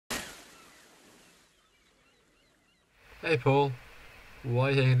Hey Paul, why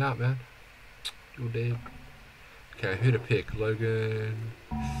are you hanging out, man? You're dead. Okay, who to pick? Logan...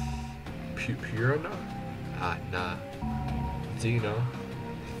 Purina? Ah, nah. Dino.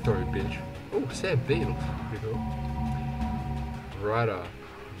 Sorry, bitch. Oh, Sam B looks pretty cool. Ryder.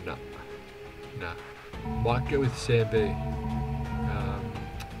 Nah. Nah. Might go with Sam B.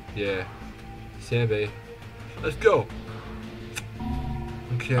 Yeah. Sam B. Let's go!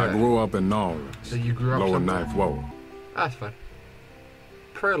 Okay. I grew up in Norwich. So you grew up Lower somewhere? Ninth Ward. That's fine.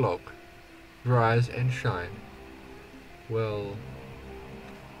 Prologue. Rise and shine. Well...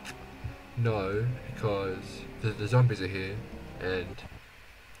 No, because the zombies are here, and,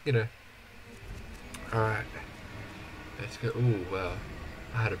 you know. Alright. Let's go. Ooh, wow.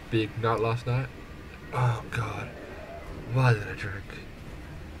 I had a big night last night. Oh, God. Why did I drink?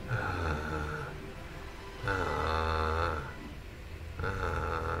 That's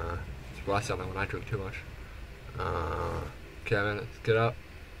what I sound like when I drink too much. Okay, man, let's get up.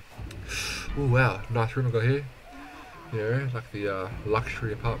 Ooh, wow. Nice room I got here. Yeah, like the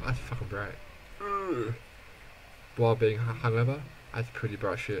luxury apartment. That's fucking bright. While being hungover, that's pretty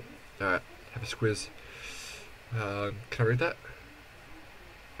bright shit. Alright, have a squiz. Can I read that?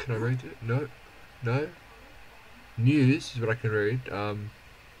 Can I read it? No? No? News is what I can read.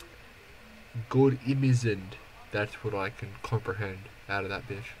 Good imizend. That's what I can comprehend out of that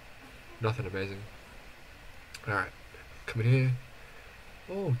bitch. Nothing amazing. Alright, come in here.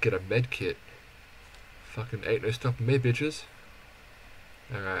 Oh, get a med kit. Fucking ain't no stopping me, bitches.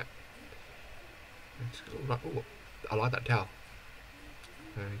 Alright. Oh, I like that towel.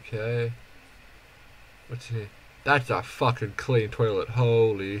 Okay. What's in here? That's a fucking clean toilet.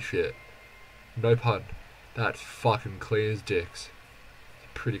 Holy shit. No pun. That's fucking clean as dicks. It's a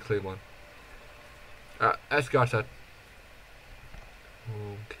pretty clean one. Alright, let's go outside.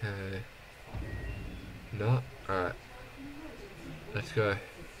 Okay. No? Alright. Let's go.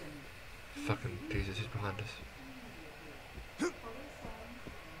 Fucking Jesus, he's behind us.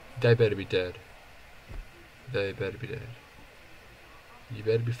 They better be dead. They better be dead. You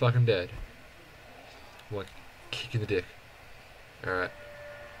better be fucking dead. One kick in the dick. Alright.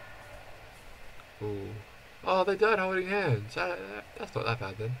 Ooh. Oh, they died holding hands. That's not that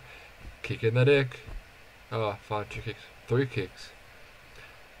bad then. Kick in the dick. Oh, fine, 2 kicks. 3 kicks.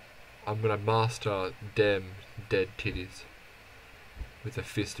 I'm gonna master them dead titties with a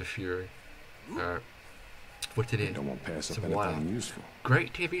fist of fury. Alright. What's it in? Don't want to pass up Some anything wire. useful.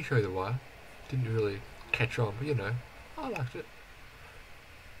 Great TV show, The Wire. Didn't really catch on, but you know, I liked it.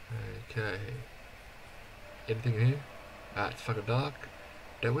 Okay. Anything in here? It's fucking dark.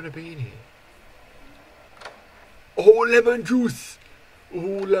 Don't want to be in here. Oh, lemon juice! Oh,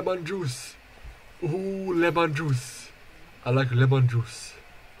 lemon juice! Oh, lemon juice! I like lemon juice.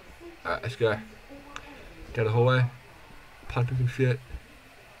 Alright, let's go. Down the hallway. Punch some shit.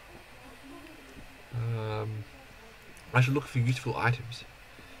 I should look for useful items.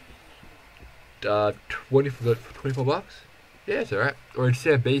 24 bucks? Yeah, it's alright. Or in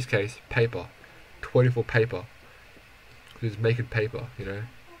Sam B's case, paper. 24 paper. He's making paper, you know.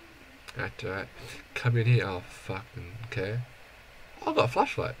 That's alright. Come in here. Oh, fucking okay. Oh, I got a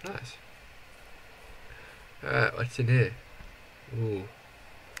flashlight. Nice. Alright, what's in here? Ooh.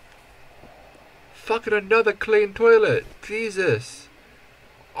 Fucking another clean toilet. Jesus.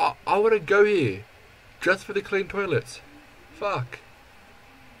 I want to go here. Just for the clean toilets. Fuck.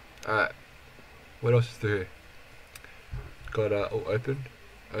 Alright. What else is through here? Got, oh, open.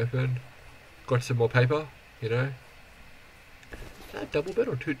 Open. Got some more paper, you know. Is that a double bed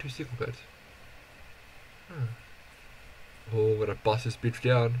or two single beds? Huh. Oh, I'm gonna bust this bitch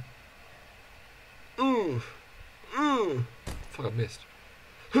down. Ooh. Ooh. Fuck, I missed.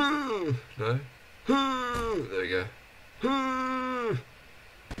 No. There we go.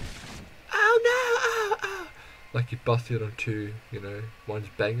 Oh no! Oh, oh. Like you busted on 2, you know, one's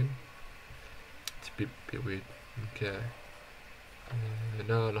banging. It's a bit weird. Okay.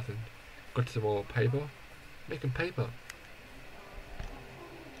 No, nothing. Got some more paper. Making paper.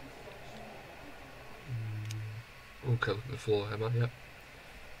 Okay, look at the floor, am I? Yep.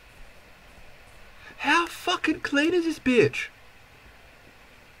 How fucking clean is this bitch?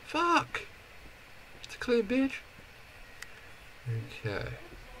 Fuck. It's a clean bitch. Okay.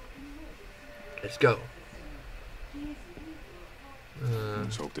 Let's go.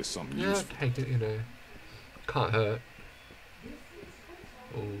 Let's hope there's something Yeah, useful. take it, you know. Can't hurt.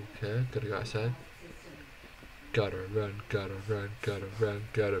 Okay, gotta go outside. Gotta run, gotta run, gotta run,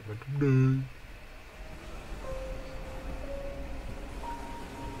 gotta run. No.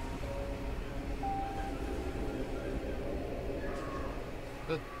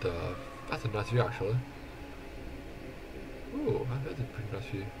 What the? That's a nice view, actually. Ooh, that's a pretty nice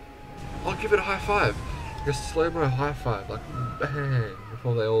view. I'll give it a high five. Like a slow-mo high five, like bang,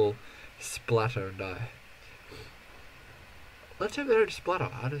 before they all splatter and die. Let's hope they don't splatter.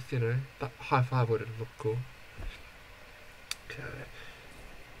 I just, you know, that high five would look cool. Okay.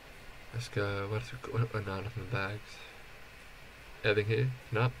 Let's go. What's oh, no, nothing in the bags. Anything here?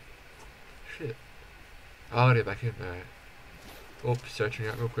 No. Shit. I'll get back in. Alright. Oh, searching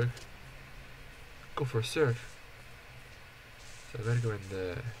out real quick. Go for a search. So I better go in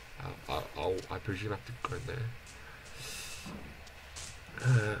there. I presume I have to go in there.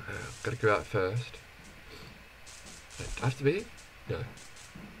 Gotta go out first. Do I have to be here? No.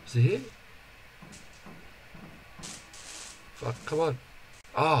 Is it here? Fuck, come on.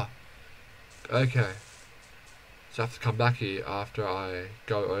 Ah! Okay. So I have to come back here after I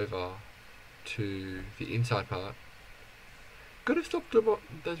go over to the inside part. Gotta stop doing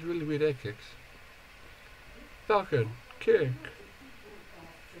those really weird air kicks. Falcon, kick.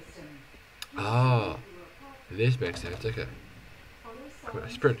 Ah, this makes sense. Okay. Come on,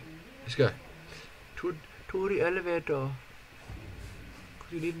 sprint. Let's go. To the elevator.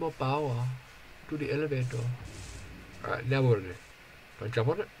 You need more power. To the elevator. Alright, now what do I do? Do I jump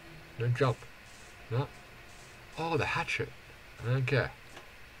on it? Don't jump. No. Oh, the hatchet. Okay.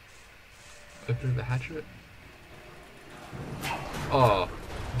 Opening the hatchet. Oh,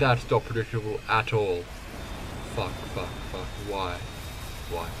 that's not predictable at all. Fuck. Why?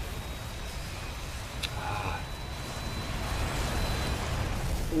 Ah.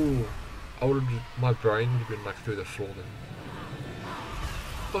 Ooh. I would have, my brain would have been like through the floor then.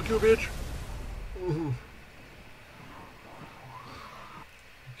 Fuck you, bitch! Ooh.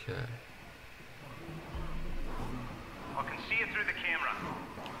 Okay. I can see you through the camera.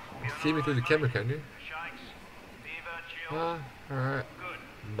 See me through the camera, can you? Shakes, fever, chill. Ah, alright. Good.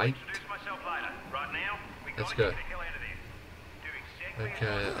 Mate. Introduce myself later. Right now, we Let's gotta go. get the hell out of there. Do exactly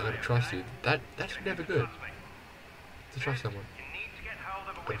Okay, as I gotta trust you. That's never good. To trust someone. You need to get hold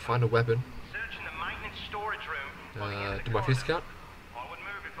of a Gotta weapon. find a weapon. Search in the maintenance storage room. Do my fists count? I would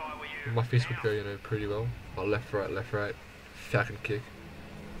move if I were you. My fist would Now. go, you know, pretty well. Oh, left, right. Falcon kick.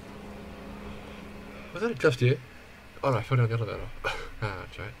 Was that just you? Oh no, I fell down the elevator. Ah,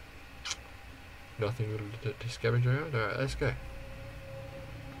 that's right. Nothing little to scavenge around? Alright, let's go.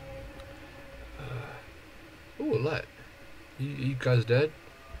 Ooh, light. You guys dead?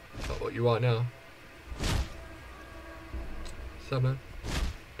 Not what you are now. So man,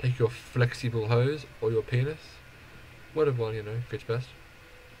 take your flexible hose or your penis. Whatever one, you know, fits best.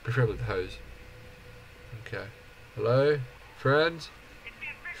 Preferably the hose. Okay. Hello? Friends?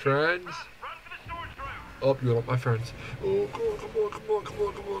 Friends? Run for the storage room. Oh, you're not my friends. Oh,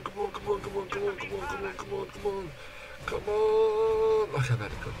 come on. Okay,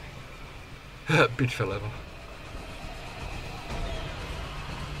 man, come. Bitch fell over.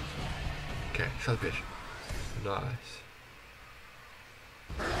 Okay, shut the bitch. Nice.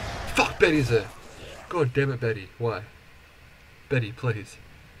 Fuck, Betty's there. God damn it, Betty. Why? Betty, please.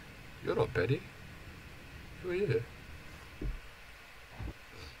 You're not Betty. Who are you?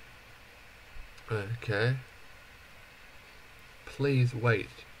 Okay. Please wait.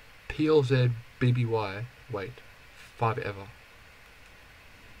 PLZ BBY. Wait. 5 ever.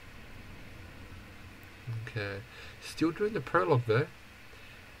 Okay. Still doing the prologue though.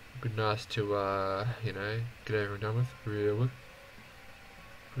 Would be nice to, you know, get everyone done with real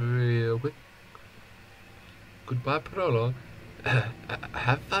quick. Goodbye prologue.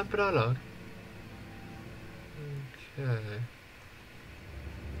 Have fun prologue. Okay.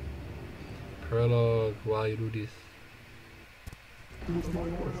 Prologue, why you do this?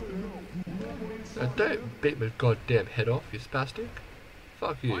 Don't beat my goddamn head off, you spastic.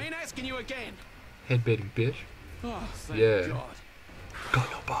 Fuck you. I ain't asking you again. Head beating bitch. Oh, thank Yeah. God. Got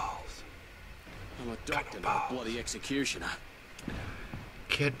no balls. I'm a doctor, not a bloody executioner.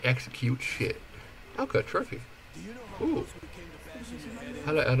 Can't execute shit. I've got a trophy. Ooh.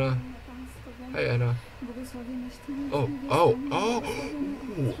 Hello, Anna. Hey, Anna. Oh.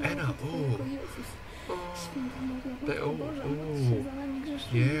 Ooh, Anna.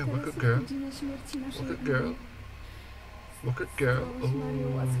 Yeah, we're good girl. Okay.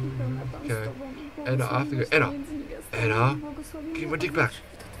 Anna, I have to go. Anna, give me my dick back.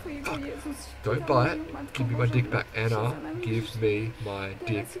 Fuck. Don't buy it. Give me my dick back. Anna, give me my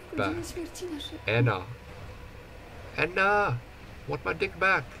dick back. Anna, want my dick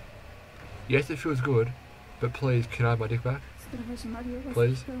back. Yes, it feels good, but please, can I have my dick back?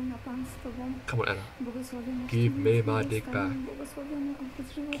 Please. Come on, Anna. Give me my dick back.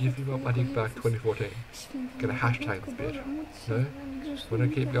 Give me my dick back 2014. Gonna hashtag this bitch. No? Wanna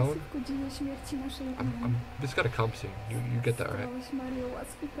keep going? I'm just gonna come soon. You get that right.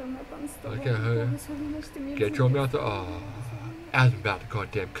 Okay, get your mouth. Oh, I was about to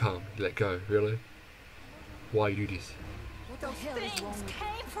goddamn come. Let go, really? Why you do this?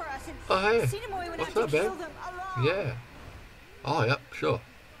 Oh hey, what's up, babe? Yeah. Oh yep, sure.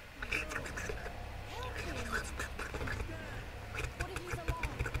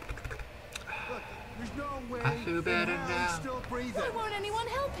 I feel better now. Why won't anyone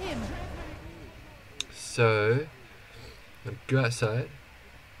help him? So, I'm gonna go outside.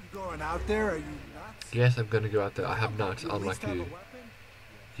 You going out there? Are you nuts? Yes, I'm gonna go out there. I have nuts, unlike you.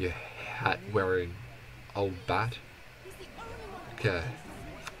 You hat-wearing old bat. Okay,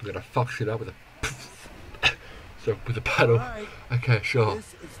 I'm gonna fuck shit up with a so with a paddle. Okay, sure,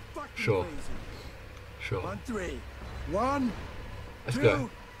 sure. On three. One. Let's two, go.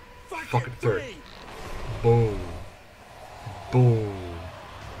 Fucking three. Boom. Boom.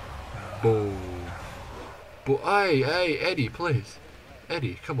 Boom. Boom. Hey, Eddie, please.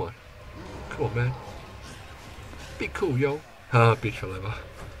 Eddie, come on. Come on, man. Be cool, yo. Ah, bitch forever.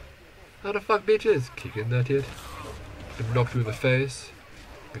 How the fuck, bitches? Kick in that head. Gonna knock you in the face.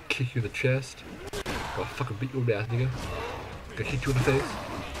 Gonna kick you in the chest. Gonna fucking beat your ass, nigga. Gonna hit you in the face.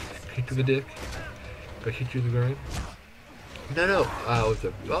 Hit you in the dick. Gonna hit you in the groin. No.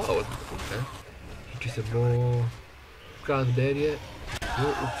 Okay. Hit you some more. Guys are dead yet?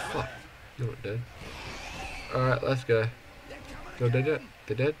 Oh, fuck. You're not dead. Alright, let's go. You're dead yet?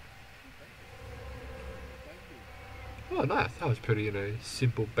 They're dead? Oh, nice. That was pretty,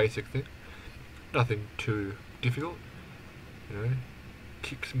 simple, basic thing. Nothing too difficult.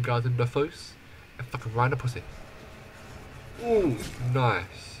 Kick some guys in the face and fucking run a pussy. Ooh,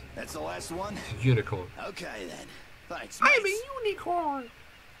 nice. That's the last one? It's a unicorn. Okay then. Thanks, I'm a mates. unicorn!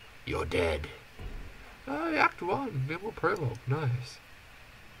 You're dead. Oh, Act 1, memo prologue. Nice.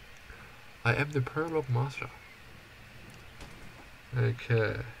 I am the prologue master.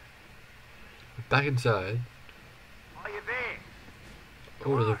 Okay. Back inside. Are you there?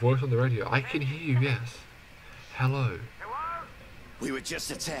 Oh, there's a voice on the radio. I can hear you, yes. Hello. Hello? We were just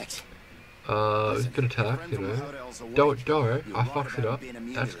attacked. It's been attacked, Don't worry, I fucked it up.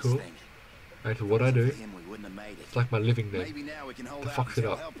 That's cool. That's what I do. It's like my living name. Maybe now we can hold The out fucks it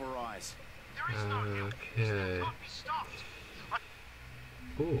until up. help arrives. Okay. Stop.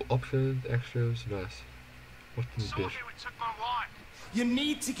 Oh, options, extras, nice. What's in this Saw you bitch? and took my wife. You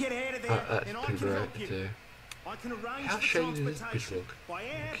need to get out of there, That's and I pretty can great help you. too. I can arrange How for shady does this bitch transportation look? by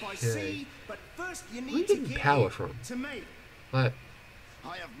air, by Okay. sea, but first you Where are need you to getting get power here from? to me. Like,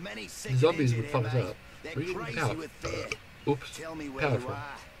 I have many the sick zombies engine would fuck us here, mate. up. They're Where are you getting crazy power? with fear. Oops. Tell me where Power you from. are.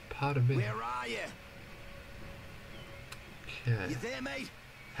 Pardon me. Where are you? Okay. You there, mate?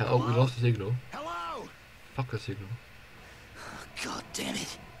 Oh, we lost the signal. Hello? Fuck the signal. God damn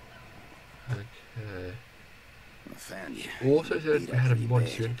it. Okay. I found you. Also said Beat we up had a pretty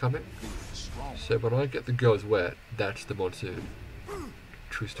monsoon bad. coming. So when I get the girls wet, that's the monsoon.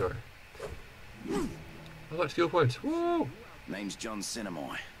 True story. I got skill points. Woo! Name's John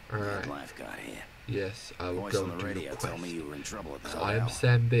Cinemoy. Alright. Lifeguard here. Yes, I will Voice go on and the do radio your told quest. me you were in trouble at the So hotel. I am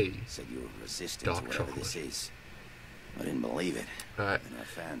Sam B. Said you were resistant Dark to whatever chocolate. this is. I didn't believe it. Alright, And I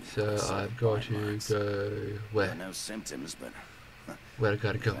found so some I've got bite to marks. go There where? are no symptoms, but Where I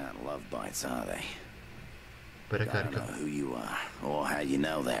gotta go? not love bites, are they? Where I I gotta don't know go? who you are or how you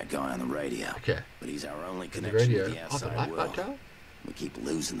know that guy on the radio, Okay, but he's our only in the connection radio. with the Oh, the outside lifeguard world. tower? We keep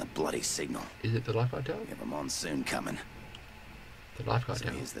losing the bloody signal. Is it the lifeguard tower? We have a monsoon coming. The lifeguard So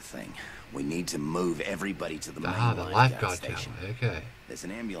tower. here's the thing. We need to move everybody to the main Ah, the lifeguard tower. station. Okay. There's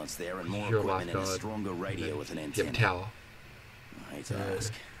an ambulance there and more You're a equipment and a lifeguard. stronger radio with an You antenna. get a tower. I hate to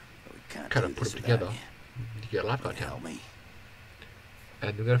ask, but we can't Kind do of put this them without together. you. You get a lifeguard Can you tower. help me?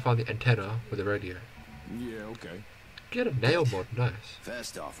 And we're gonna find the antenna with the radio. Yeah, okay. Get a nail mod, nice.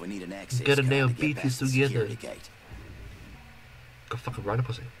 First off, we need an access Gotta card nail to get beaches past the together. security gate. Go fucking run a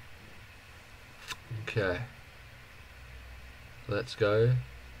pussy. Okay. Let's go.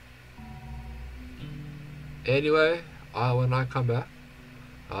 Anyway, when I come back,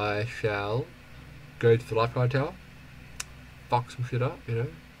 I shall go to the lifeguard tower, fuck some shit up,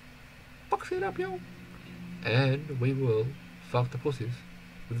 fuck shit up, yo, and we will fuck the pussies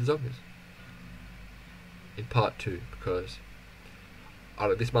with the zombies in part 2, because I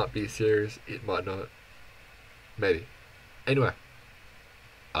don't know, this might be serious, it might not, maybe. Anyway,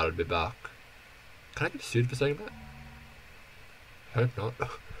 I'll be back. Can I get sued for saying that? Hope not.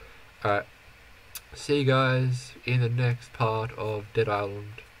 Alright, see you guys in the next part of Dead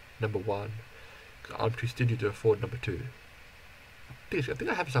Island number 1. I'm too stingy to afford number 2. I think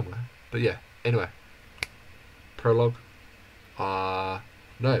I have it somewhere. But yeah, anyway. Prologue. No.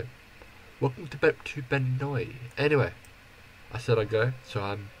 Welcome to Banoi. Anyway, I said I'd go, so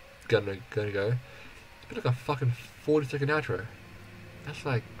I'm gonna go. It's been like a fucking 40-second outro. That's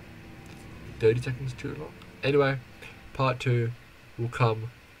like 30 seconds too long. Anyway, part 2 will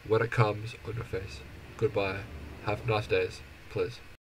come when it comes on your face. Goodbye. Have nice days, please.